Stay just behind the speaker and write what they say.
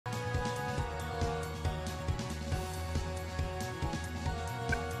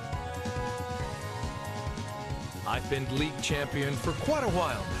I've been league champion for quite a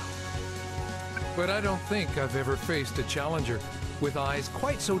while now. But I don't think I've ever faced a challenger with eyes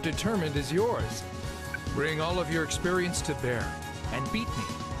quite so determined as yours. Bring all of your experience to bear and beat me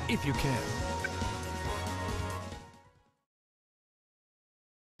if you can.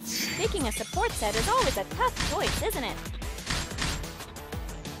 Picking a support set is always a tough choice, isn't it?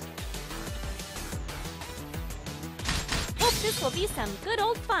 Hope this will be some good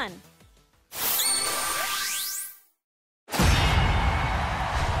old fun.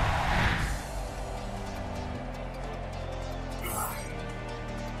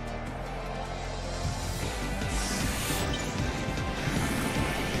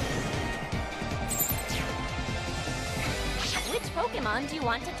 Which Pokemon do you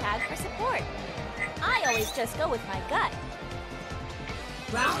want to tag for support? I always just go with my gut.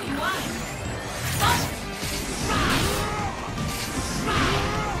 Round 1.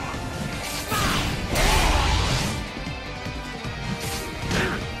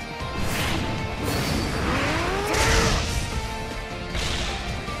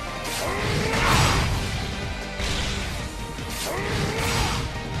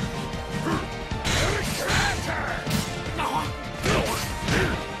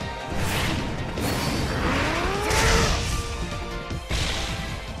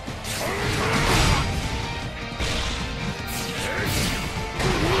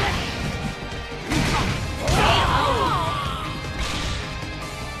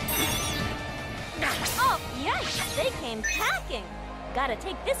 Packing! Gotta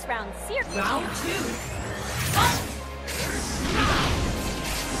take this round seriously. Round 2.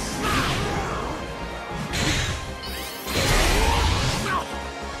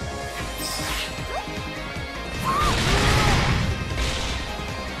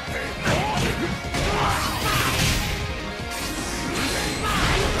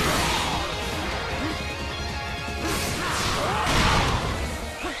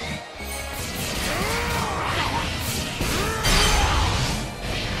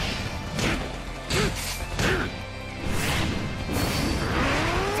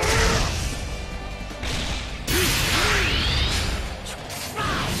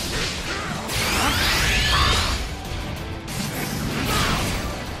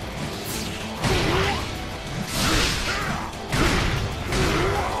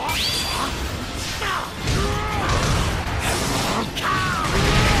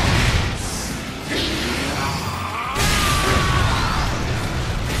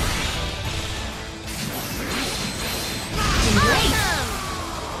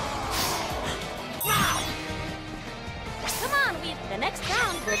 The next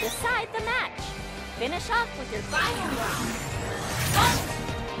round will decide the match. Finish off with your final round.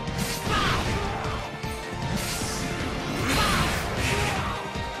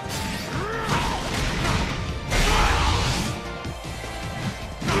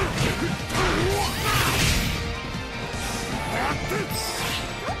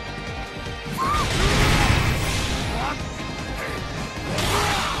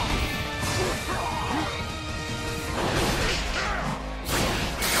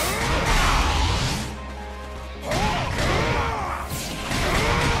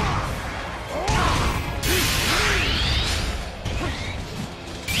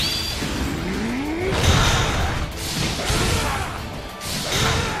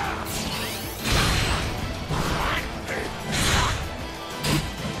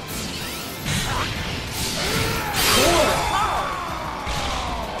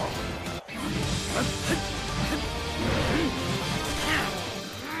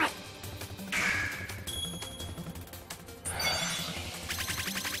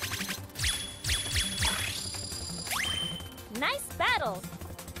 Nice battle!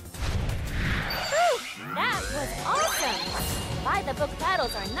 Whew, that was awesome! By-the-book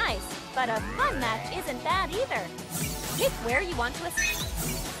battles are nice, but a fun match isn't bad either. Pick where you want to escape.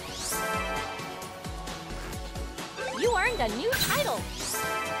 You earned a new title!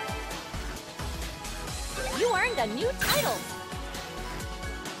 You earned a new title!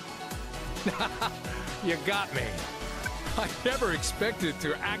 You got me. I never expected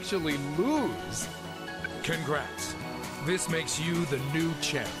to actually lose. Congrats. This makes you the new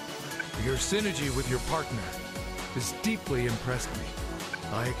champ. Your synergy with your partner has deeply impressed me.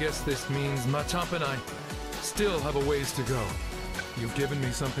 I guess this means Machamp and I still have a ways to go. You've given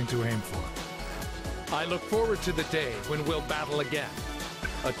me something to aim for. I look forward to the day when we'll battle again.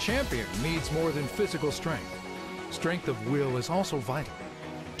 A champion needs more than physical strength. Strength of will is also vital.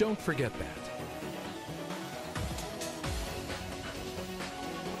 Don't forget that.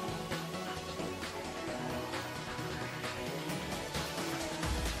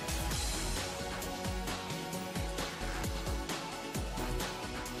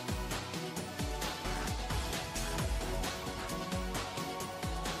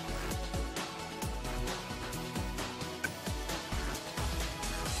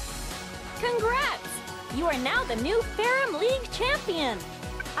 Congrats! You are now the new Ferrum League champion!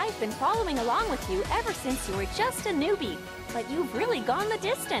 I've been following along with you ever since you were just a newbie, but you've really gone the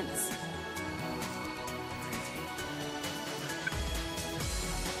distance.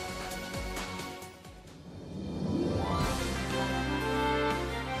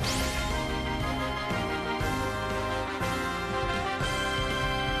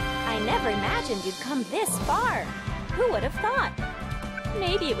 I never imagined you'd come this far. Who would have thought?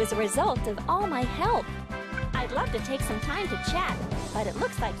 Maybe it was a result of all my help. I'd love to take some time to chat, but it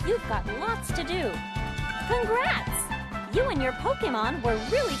looks like you've got lots to do. Congrats! You and your Pokémon were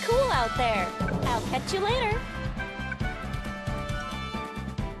really cool out there. I'll catch you later.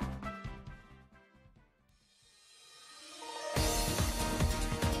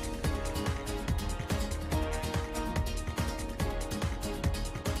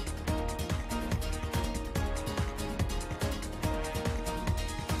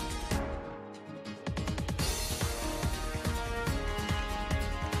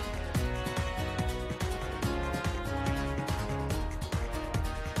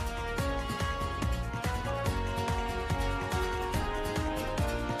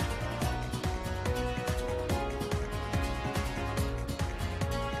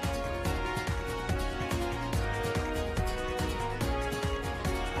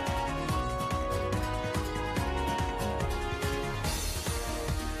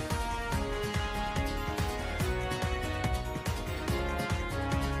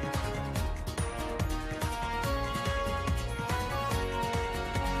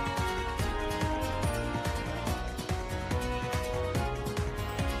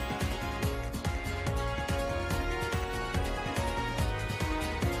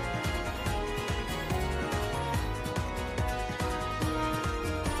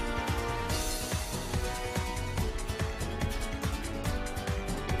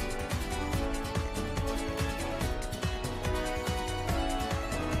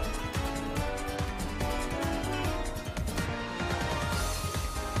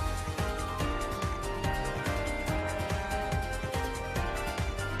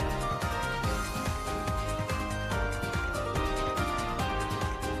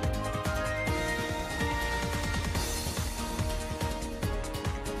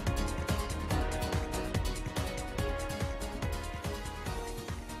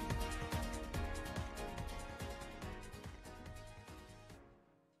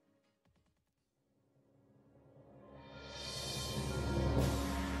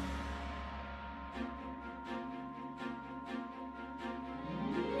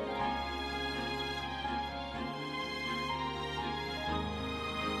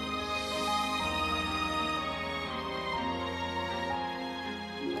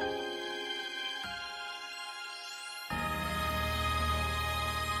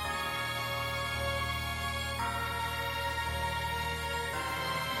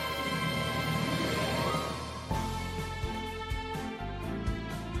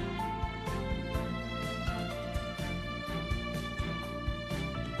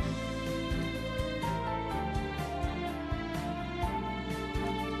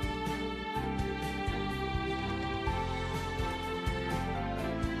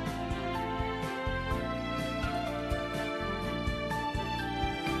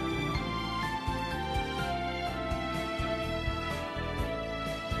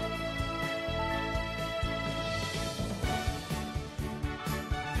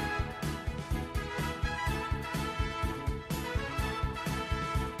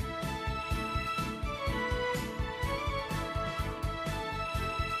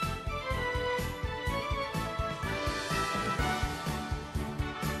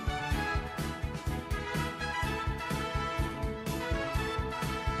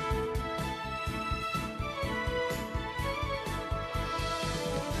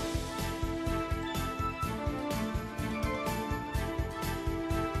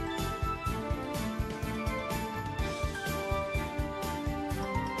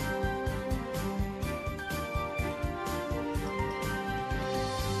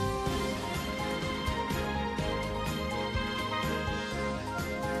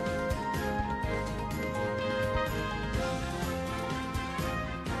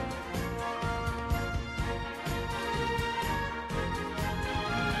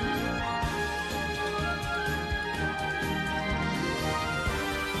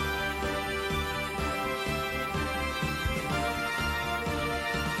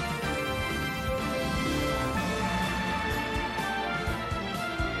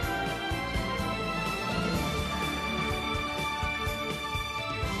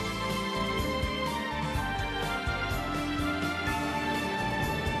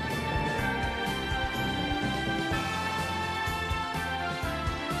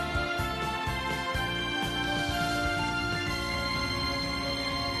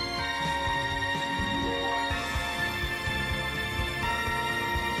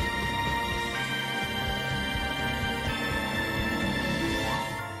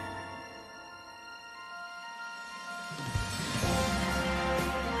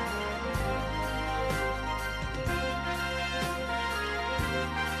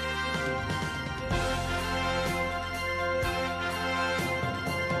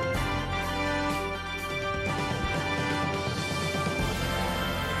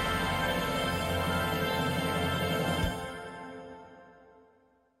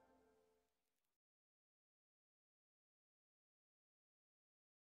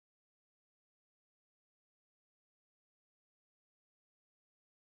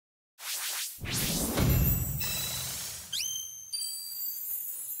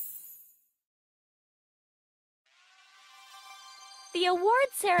 The award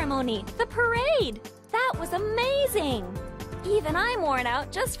ceremony, the parade. That was amazing. Even I'm worn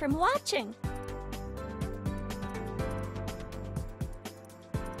out just from watching.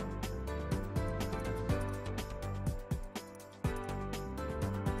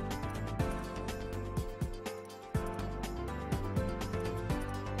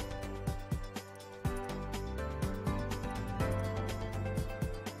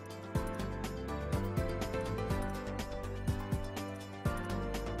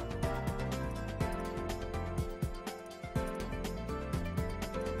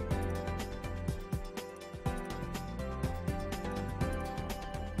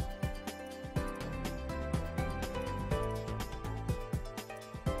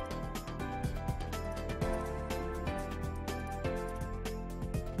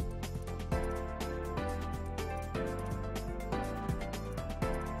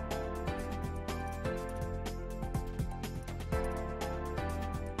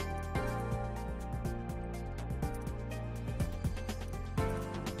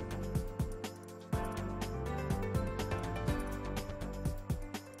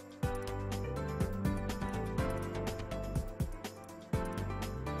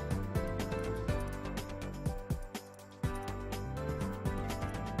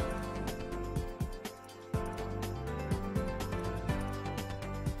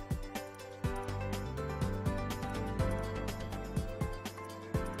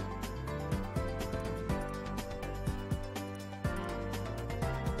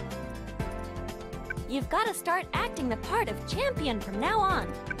 You've got to start acting the part of champion from now on.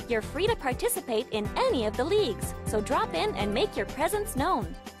 You're free to participate in any of the leagues, so drop in and make your presence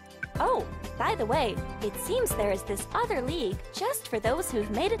known. Oh, by the way, it seems there is this other league just for those who've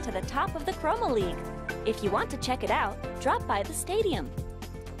made it to the top of the Chroma League. If you want to check it out, drop by the stadium.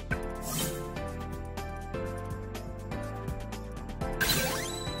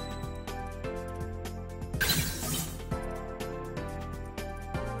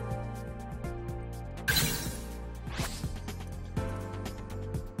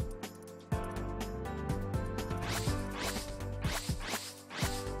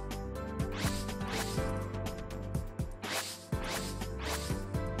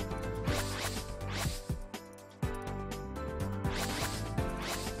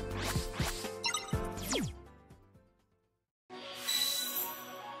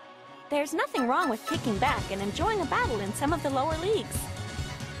 There's nothing wrong with kicking back and enjoying a battle in some of the lower leagues.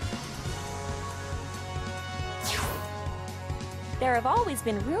 There have always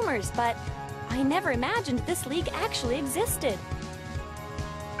been rumors, but I never imagined this league actually existed.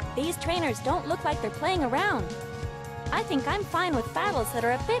 These trainers don't look like they're playing around. I think I'm fine with battles that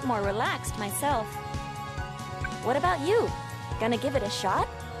are a bit more relaxed myself. What about you? Gonna give it a shot?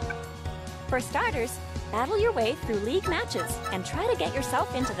 For starters, battle your way through league matches and try to get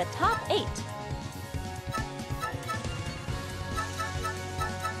yourself into the top 8.